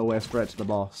this isn't the way straight to the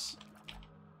boss.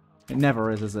 It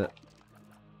never is it?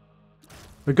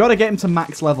 We've got to get him to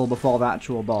max level before the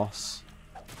actual boss.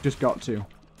 Just got to.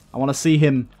 I want to see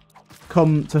him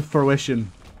come to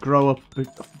fruition. Grow up.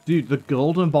 Dude, the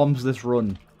golden bombs this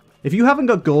run. If you haven't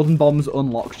got golden bombs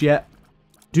unlocked yet,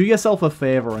 do yourself a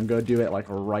favor and go do it like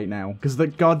right now. Because they're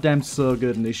goddamn so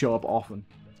good and they show up often.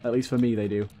 At least for me, they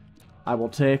do. I will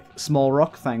take small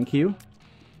rock, thank you.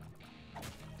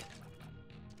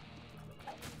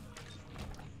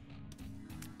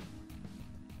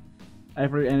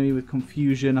 Every enemy with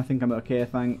confusion, I think I'm okay,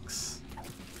 thanks.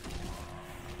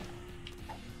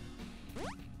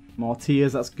 More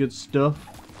tears, that's good stuff.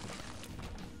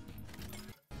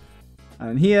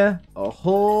 And here, a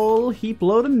whole heap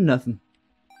load of nothing.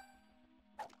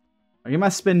 I get my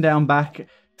spin down back.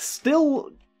 Still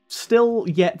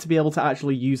yet to be able to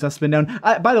actually use that spin down.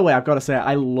 By the way, I've got to say,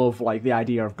 I love like the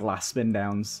idea of glass spin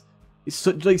downs. It's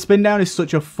such, like, spin down is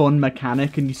such a fun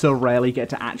mechanic, and you so rarely get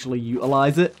to actually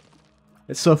utilize it.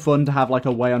 It's so fun to have like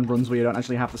a way on runs where you don't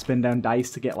actually have to spin down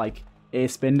dice to get like a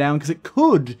spin down, because it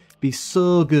could be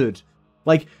so good.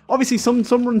 Like, obviously some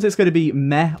runs it's going to be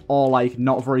meh or like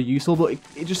not very useful, but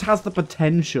it just has the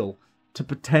potential to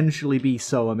potentially be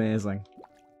so amazing.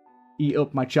 Eat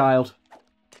up, my child.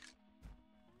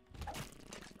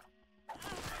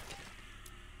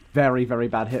 Very, very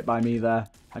bad hit by me there.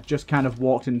 I just kind of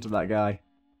walked into that guy.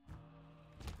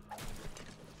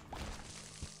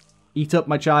 Eat up,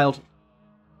 my child.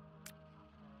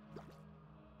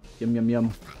 Yum, yum,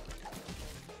 yum.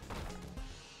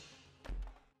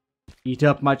 Eat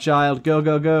up, my child. Go,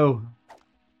 go, go.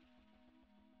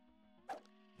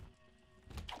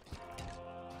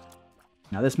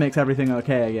 Now this makes everything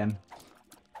okay again.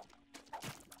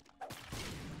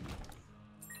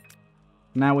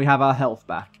 Now we have our health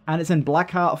back. And it's in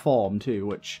Blackheart form too,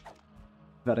 which...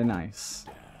 very nice.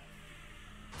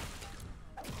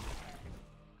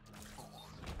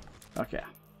 Okay.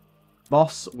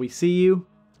 Boss, we see you.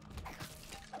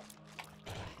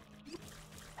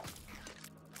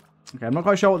 Okay, I'm not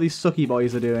quite sure what these sucky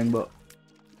boys are doing, but...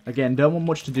 Again, don't want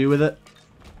much to do with it.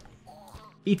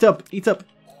 Eat up! Eat up!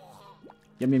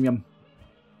 Yum, yum, yum.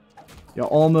 You're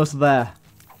almost there.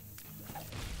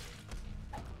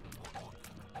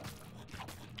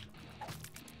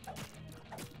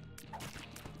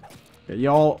 Okay,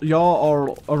 y'all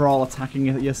are all attacking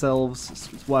yourselves.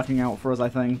 It's working out for us, I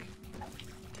think.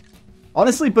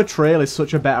 Honestly, Betrayal is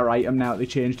such a better item now that they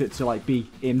changed it to, like, be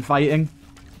infighting.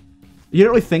 You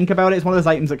don't really think about it. It's one of those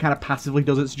items that kind of passively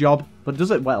does its job, but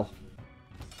does it well.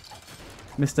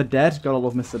 Mr. Dead. Gotta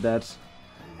love Mr. Dead.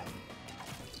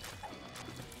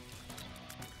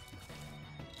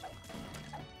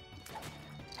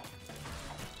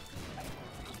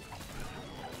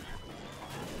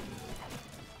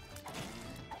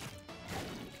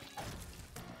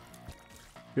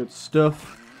 Good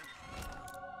stuff.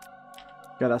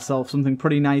 Got ourselves something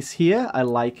pretty nice here. I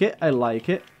like it. I like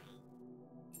it.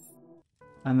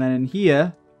 And then in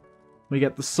here, we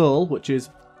get the soul, which is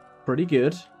pretty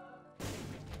good.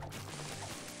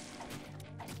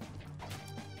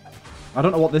 I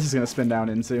don't know what this is going to spin down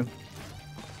into.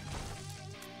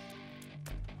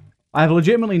 I have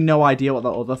legitimately no idea what that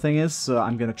other thing is, so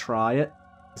I'm going to try it.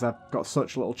 Because I've got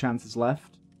such little chances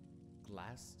left.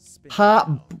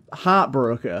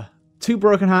 Heartbroker. 2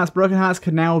 broken hearts. Broken hearts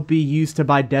can now be used to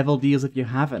buy devil deals if you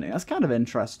have any. That's kind of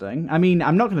interesting. I mean,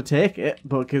 I'm not going to take it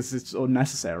because it's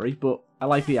unnecessary, but I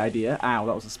like the idea. Ow,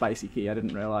 that was a spicy key. I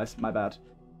didn't realise. My bad.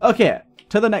 Okay,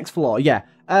 to the next floor. Yeah,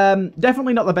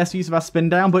 definitely not the best use of our spin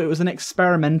down, but it was an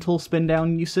experimental spin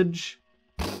down usage.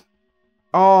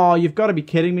 Oh, you've got to be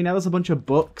kidding me. Now there's a bunch of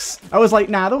books. I was like,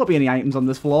 nah, there won't be any items on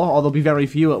this floor, or there'll be very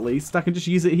few at least. I can just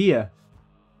use it here.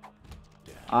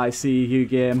 I see you,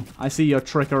 game. I see your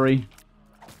trickery.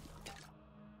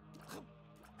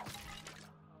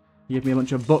 You give me a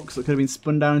bunch of books that could have been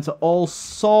spun down into all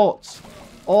sorts,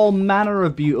 all manner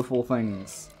of beautiful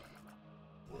things.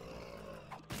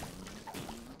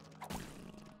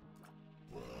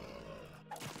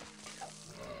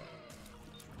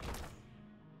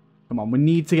 Come on, we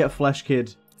need to get Flesh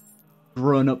Kid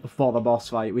grown up before the boss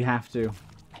fight. We have to.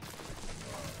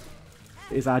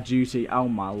 It is our duty. Oh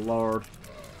my lord.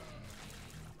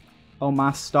 Oh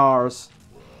my stars.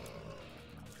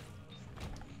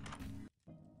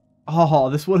 Oh,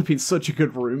 this would have been such a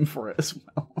good room for it as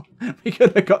well. We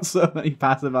could have got so many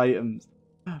passive items.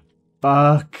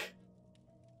 Fuck.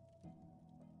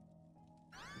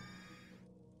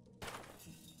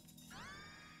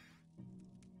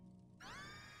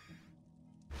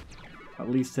 At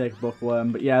least take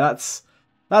Bookworm. But yeah, that's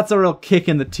a real kick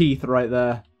in the teeth right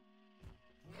there.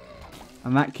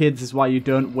 And that, kids, is why you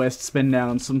don't waste spin down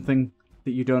on something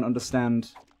that you don't understand.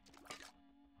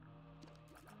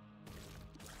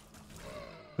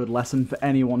 Good lesson for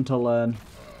anyone to learn.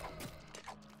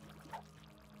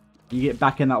 You get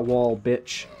back in that wall,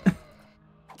 bitch.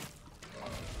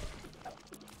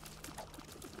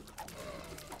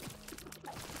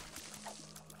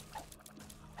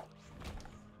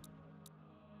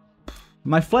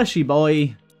 My fleshy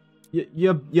boy,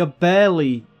 you're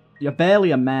barely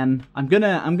a man. I'm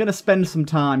gonna spend some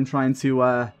time trying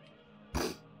to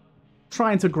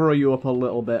grow you up a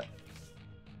little bit.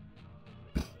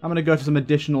 I'm gonna go to some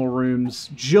additional rooms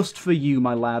just for you,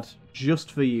 my lad.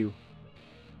 Just for you.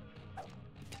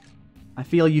 I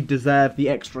feel you deserve the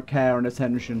extra care and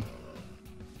attention.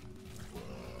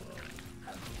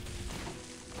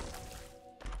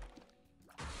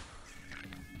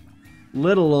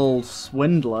 Little old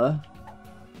swindler.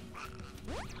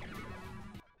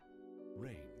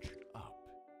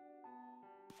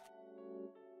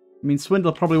 I mean,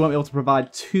 Swindler probably won't be able to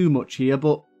provide too much here,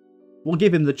 but we'll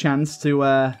give him the chance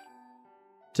to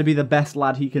be the best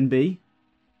lad he can be.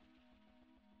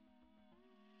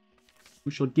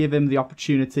 We shall give him the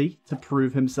opportunity to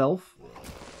prove himself.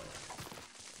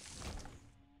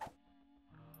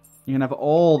 You can have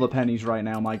all the pennies right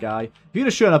now, my guy. If you'd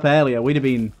have shown up earlier, we'd have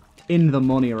been in the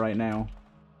money right now.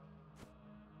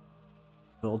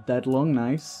 Little dead lung,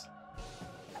 nice.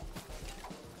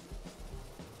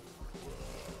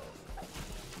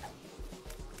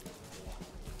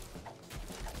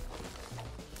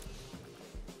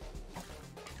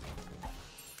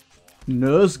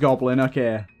 Nose Goblin,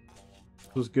 okay.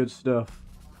 This was good stuff.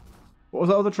 What was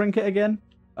that other trinket again?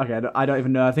 Okay, I don't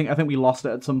even know. I think we lost it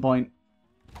at some point.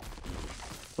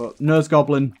 But Nose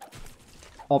Goblin,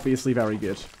 obviously very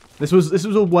good. This was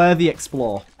a worthy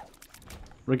explore.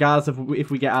 Regardless of if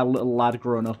we get our little lad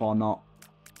grown up or not.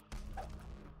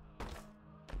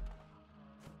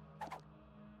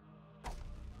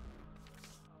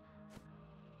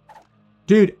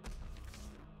 Dude,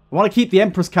 I want to keep the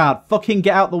Empress card. Fucking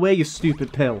get out the way, you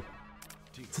stupid pill.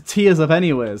 It's a tears of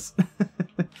anyways.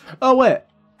 Oh, wait.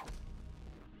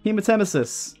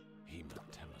 Hematemesis.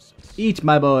 Eat,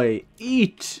 my boy.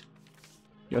 Eat.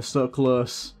 You're so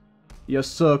close. You're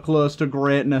so close to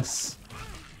greatness.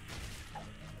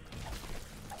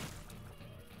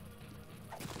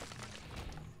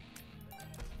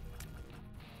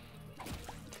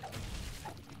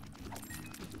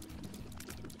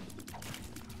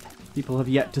 People have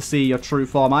yet to see your true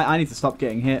form. I need to stop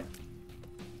getting hit.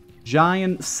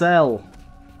 Giant cell.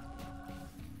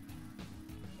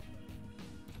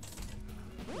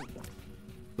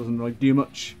 Doesn't really do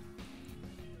much.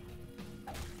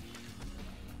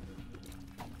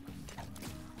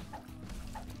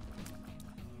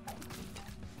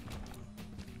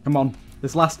 Come on.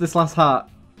 This last heart.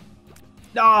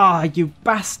 Ah, you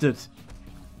bastard.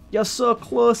 You're so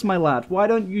close, my lad. Why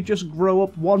don't you just grow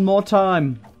up one more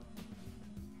time?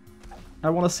 I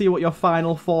want to see what your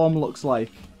final form looks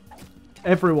like.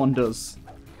 Everyone does.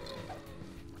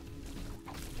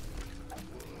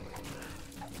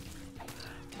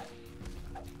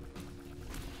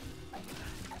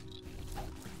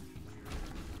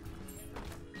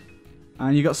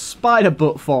 And you got spider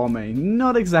butt for me.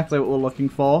 Not exactly what we're looking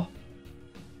for.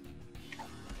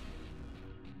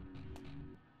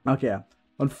 Okay.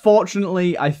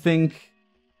 Unfortunately, I think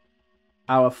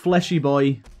our fleshy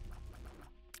boy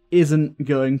isn't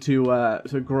going to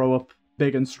grow up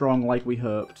big and strong like we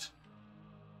hoped.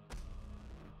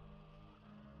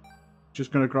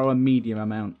 Just going to grow a medium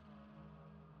amount.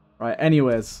 Right,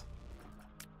 anyways.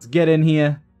 Let's get in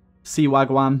here. See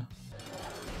Wagwan.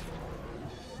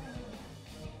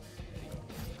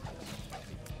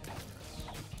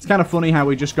 It's kind of funny how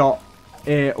we just got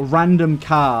a random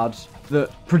card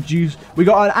that produced... We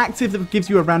got an active that gives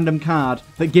you a random card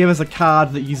that gave us a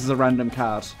card that uses a random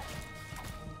card.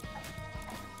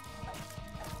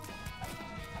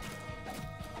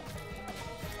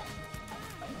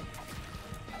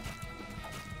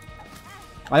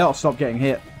 I ought to stop getting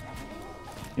hit.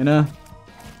 You know?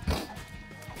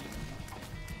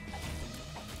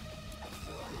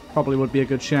 Probably would be a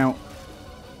good shout.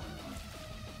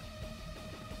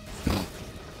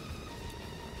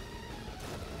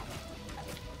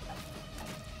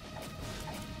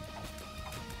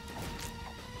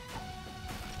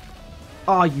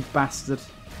 Oh, you bastard.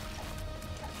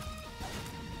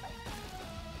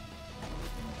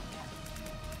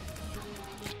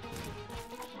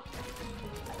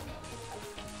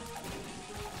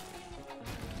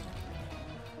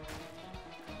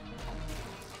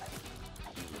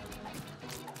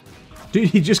 Dude,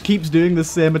 he just keeps doing the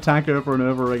same attack over and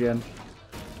over again.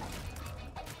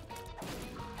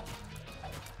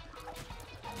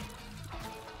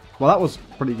 Well, that was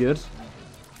pretty good.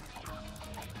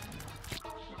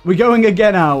 We're going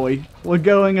again, are we? We're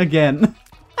going again.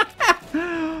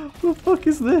 What the fuck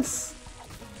is this?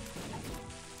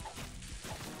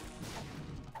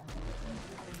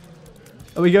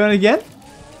 Are we going again?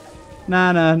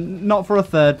 Nah, not for a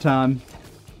third time.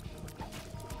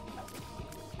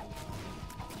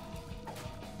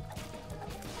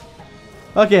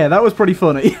 Okay, that was pretty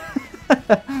funny.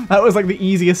 That was like the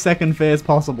easiest second phase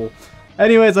possible.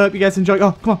 Anyways, I hope you guys enjoyed.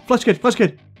 Oh, come on, Flesh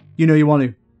Kid. You know you want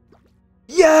to.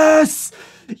 Yes!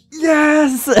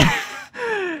 Yes!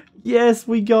 Yes,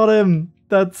 we got him.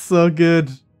 That's so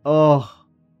good. Oh,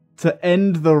 to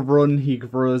end the run, he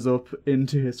grows up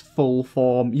into his full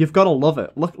form. You've got to love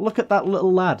it. Look at that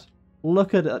little lad.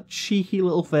 Look at that cheeky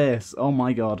little face. Oh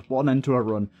my god, what an end to a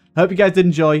run. I hope you guys did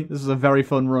enjoy. This was a very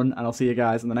fun run, and I'll see you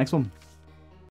guys in the next one.